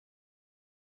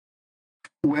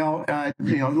Let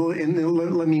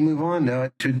me move on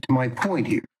to my point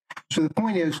here. So the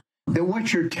point is that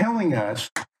what you're telling us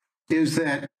is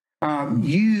that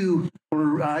you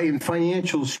were in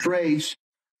financial straits,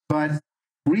 but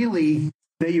really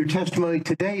that your testimony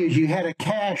today is you had a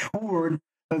cash hoard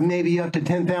of maybe up to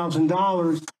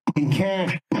 $10,000 in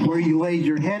cash where you laid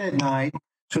your head at night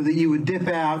so that you would dip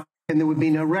out and there would be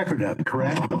no record of it,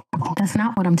 correct? That's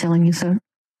not what I'm telling you, sir.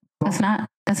 That's not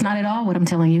at all what I'm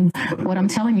telling you. What I'm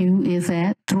telling you is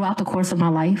that throughout the course of my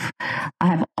life, I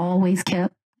have always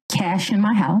kept cash in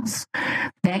my house.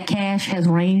 That cash has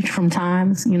ranged from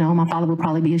times, my father would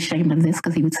probably be ashamed of this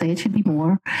because he would say it should be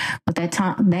more, but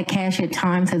that cash at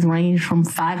times has ranged from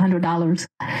 $500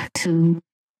 to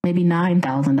maybe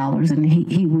 $9,000. And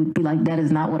he would be like, that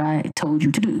is not what I told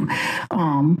you to do.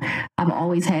 I've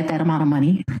always had that amount of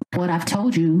money. What I've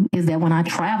told you is that when I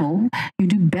travel, you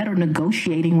do better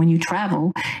negotiating when you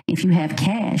travel. If you have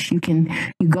cash, you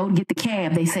go to get the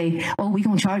cab. They say, oh, we're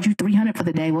going to charge you $300 for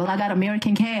the day. Well, I got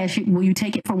American cash. Will you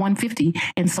take it for $150?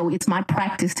 And so it's my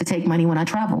practice to take money when I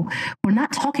travel. We're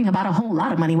not talking about a whole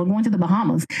lot of money. We're going to the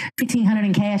Bahamas. $1,500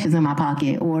 in cash is in my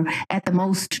pocket, or at the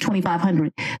most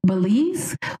 $2,500.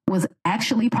 Belize was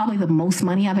actually probably the most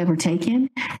money I've ever taken.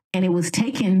 And it was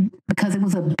taken because it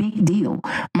was a big deal.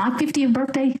 My 50th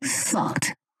birthday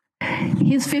sucked.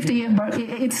 His 50th birthday,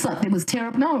 it sucked. It was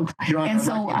terrible. No. Your Honor, and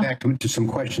so I'd like to get back to some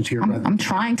questions here. I'm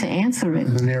trying to answer it.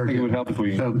 The narrative. It would help if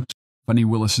we... Fani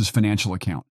Willis's financial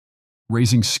account,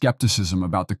 raising skepticism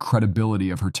about the credibility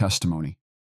of her testimony.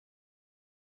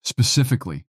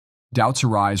 Specifically, doubts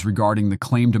arise regarding the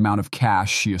claimed amount of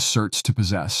cash she asserts to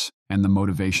possess and the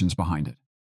motivations behind it.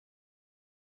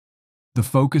 The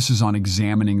focus is on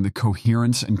examining the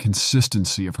coherence and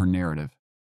consistency of her narrative,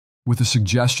 with a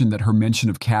suggestion that her mention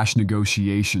of cash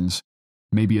negotiations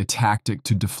may be a tactic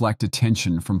to deflect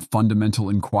attention from fundamental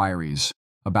inquiries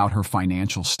about her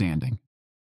financial standing.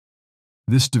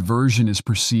 This diversion is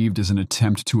perceived as an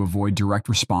attempt to avoid direct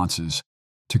responses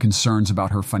to concerns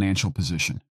about her financial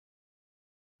position.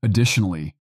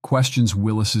 Additionally, questions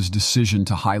Willis's decision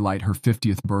to highlight her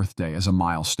 50th birthday as a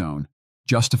milestone,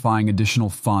 justifying additional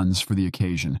funds for the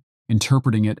occasion,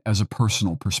 interpreting it as a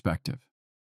personal perspective.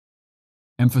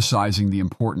 Emphasizing the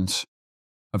importance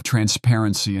of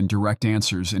transparency and direct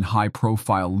answers in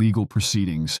high-profile legal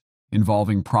proceedings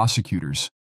involving prosecutors,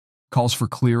 calls for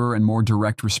clearer and more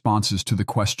direct responses to the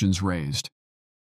questions raised.